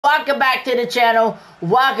Welcome back to the channel.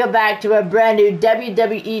 Welcome back to a brand new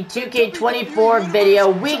WWE 2K24 video.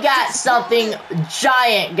 We got something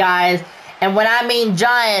giant, guys. And when I mean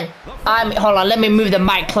giant, hold on, let me move the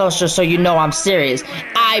mic closer so you know I'm serious.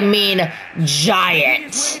 I mean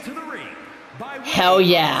giant. Hell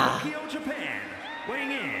yeah. Weighing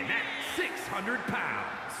in at 600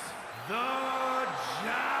 pounds, the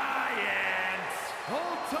Giant,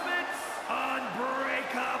 Ultimate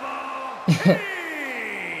Unbreakable.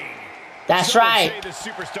 That's right,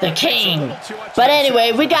 the king. But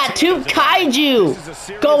anyway, we got two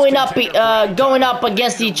kaiju going up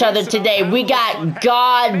against each other today. We got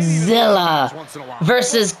Godzilla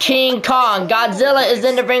versus King Kong. Godzilla is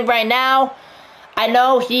in the ring right now. I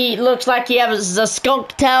know he looks like he has a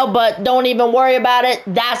skunk tail, but don't even worry about it.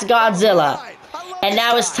 That's Godzilla. And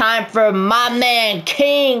now it's time for my man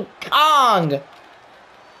King Kong,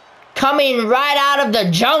 coming right out of the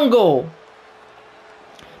jungle,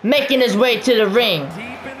 making his way to the ring.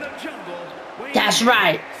 That's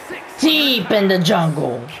right, deep in the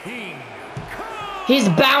jungle. He's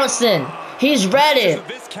bouncing. He's ready.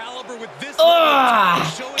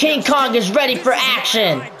 King Kong is ready for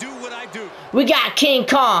action. We got King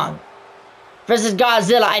Kong versus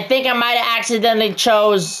Godzilla. I think I might have accidentally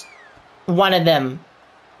chose one of them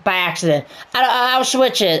by accident. I'll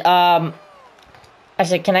switch it. I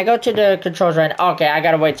said, can I go to the controls right now? Okay, I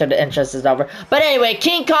gotta wait till the entrance is over. But anyway,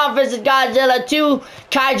 King Kong versus Godzilla, two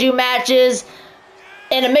kaiju matches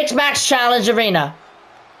in a mixed match challenge arena.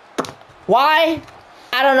 Why?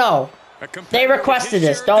 I don't know. They requested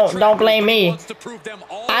this. Don't blame me.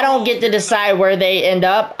 I don't get to decide where they end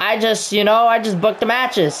up. I just book the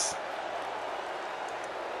matches.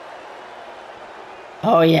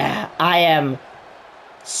 Oh yeah, I am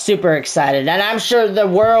super excited, and I'm sure the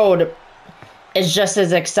world is just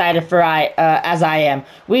as excited for as I am.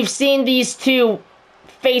 We've seen these two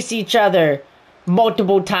face each other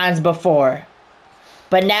multiple times before,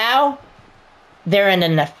 but now they're in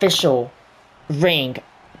an official ring.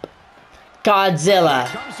 Godzilla.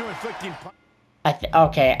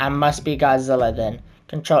 Okay, I must be Godzilla then.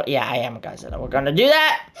 Control. Yeah, I am Godzilla. We're gonna do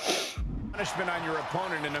that.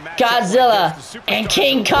 Godzilla and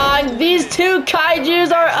King Kong. These two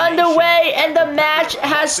kaijus are underway, and the match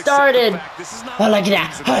has started. Oh, look at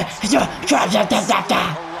that!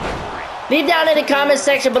 Leave down in the comment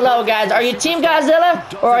section below, guys. Are you Team Godzilla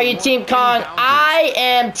or are you Team Kong? I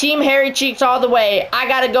am Team Hairy Cheeks all the way. I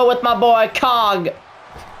gotta go with my boy Kong.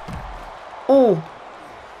 Ooh,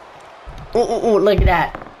 look at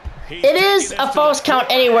that. It is a false count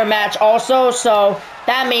anywhere match also, so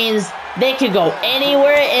that means they could go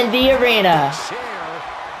anywhere in the arena.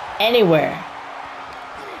 Anywhere.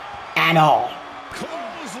 At all.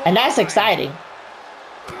 And that's exciting.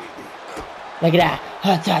 Look at that.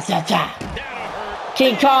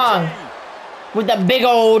 King Kong with the big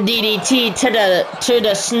old DDT to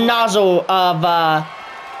the snozzle of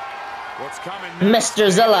Mr.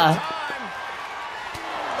 Zilla.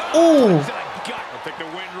 Ooh.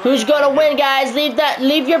 Who's gonna win, guys?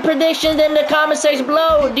 Leave your predictions in the comment section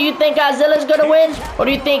below. Do you think Godzilla's gonna win, or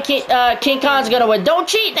do you think King Kong's gonna win? Don't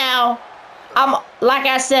cheat now. Like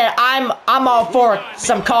I said, I'm all for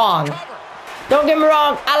some Kong. Don't get me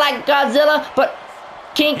wrong, I like Godzilla, but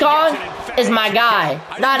King Kong is my guy.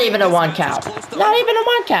 Not even a one count. Not even a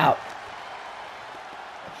one count.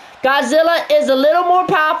 Godzilla is a little more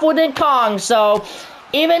powerful than Kong, so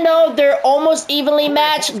even though they're almost evenly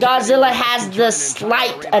matched, Godzilla has the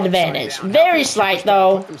slight advantage. Very slight,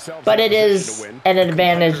 though, but it is an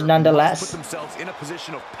advantage nonetheless. In a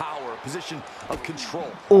position of power, a position of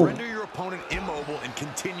control. Ooh. Render your opponent immobile and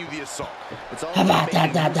continue the assault. It's all How about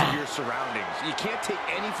about that? your surroundings. You can't take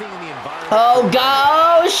anything in the environment.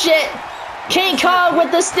 Oh, shit! King Kong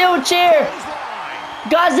with the steel chair.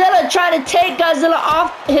 Godzilla trying to take Godzilla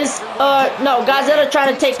off his, Godzilla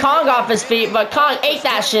trying to take Kong off his feet, but Kong ate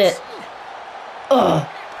that shit. Ugh.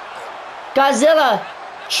 Godzilla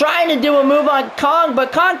trying to do a move on Kong,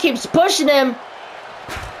 but Kong keeps pushing him.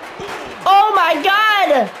 Oh my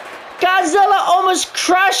god! Godzilla almost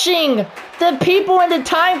crushing the people in the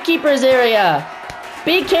Timekeeper's area.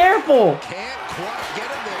 Be careful. Can't quite get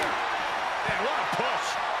him there. And what a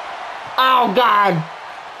push. Oh god.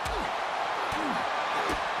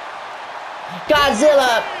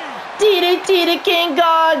 Godzilla, DDT to King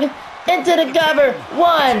Kong, into the cover,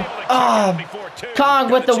 one. Oh, Kong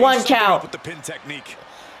with the one count.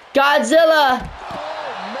 Godzilla,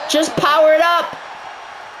 just powered up.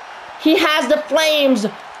 He has the flames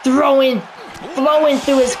flowing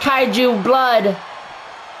through his kaiju blood.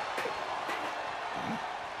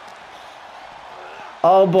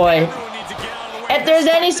 Oh boy. If there's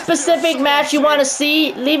any specific match you want to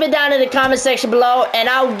see, leave it down in the comment section below, and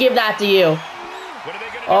I'll give that to you.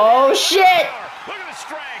 Oh, shit!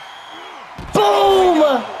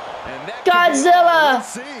 Boom! Godzilla!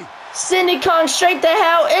 Cindy Kong straight the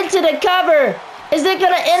hell into the cover. Is it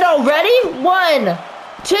gonna end already? 1,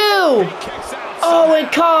 2. Oh,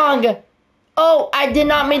 and Kong. Oh, I did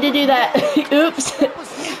not mean to do that.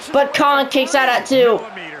 Oops. But Kong kicks out at 2.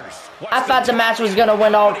 I thought the match was gonna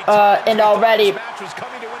end already.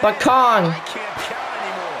 But Kong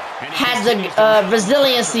has the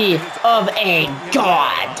resiliency of a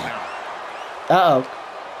god. Uh-oh.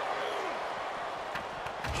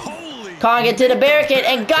 Kong into the barricade,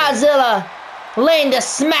 and Godzilla laying the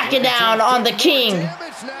smack down on the king.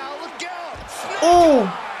 Ooh.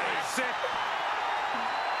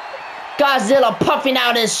 Godzilla puffing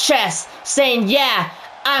out his chest, saying, yeah,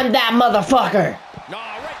 I'm that motherfucker.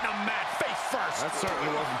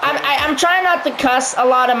 I'm trying not to cuss a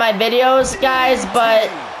lot of my videos, guys, but,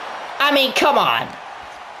 I mean, come on.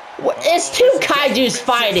 It's 2 kaijus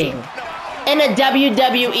fighting in a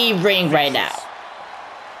WWE ring right now.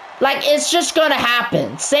 Like, it's just gonna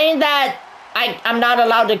happen. Saying that I'm not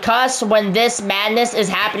allowed to cuss when this madness is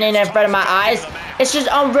happening in front of my eyes, it's just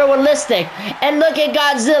unrealistic. And look at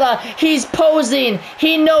Godzilla. He's posing.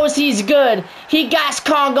 He knows he's good. He got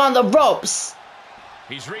Kong on the ropes.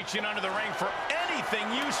 He's reaching under the ring for anything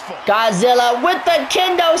useful. Godzilla with the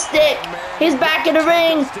kendo stick. He's back in the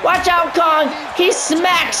ring. Watch out, Kong. He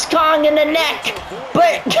smacks Kong in the neck.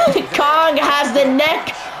 But Kong has the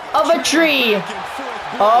neck of a tree.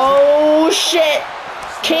 Oh shit!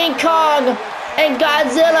 King Kong and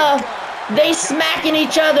Godzilla, they smacking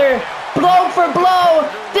each other, blow for blow.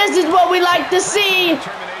 This is what we like to see,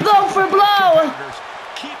 blow for blow.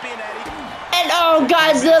 And oh,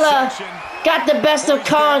 Godzilla got the best of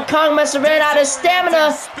Kong. Kong must have ran out of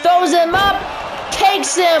stamina, throws him up,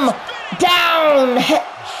 takes him down.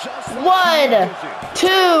 1,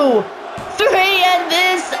 2, 3, and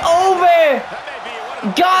this over.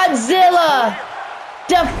 Godzilla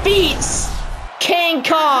defeats King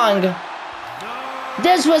Kong.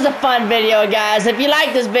 This was a fun video, guys. If you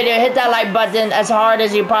like this video, hit that like button as hard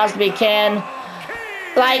as you possibly can.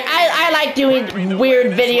 Like, I like doing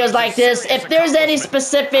weird videos like this. If there's any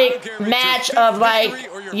specific match of, like,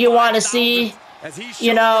 you want to see,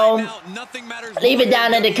 you know, leave it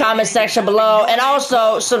down in the comment section below. And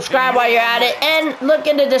also, subscribe while you're at it. And look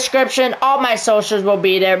in the description. All my socials will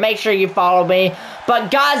be there. Make sure you follow me.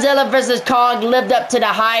 But Godzilla vs. Kong lived up to the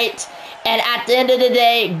height. And at the end of the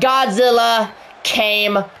day, Godzilla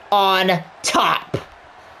came on top.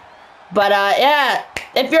 But, yeah.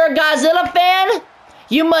 If you're a Godzilla fan,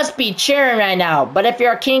 you must be cheering right now. But if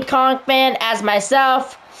you're a King Kong fan, as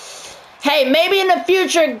myself, hey, maybe in the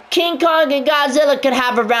future, King Kong and Godzilla could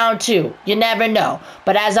have a round 2. You never know.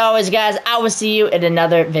 But as always, guys, I will see you in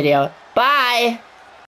another video. Bye!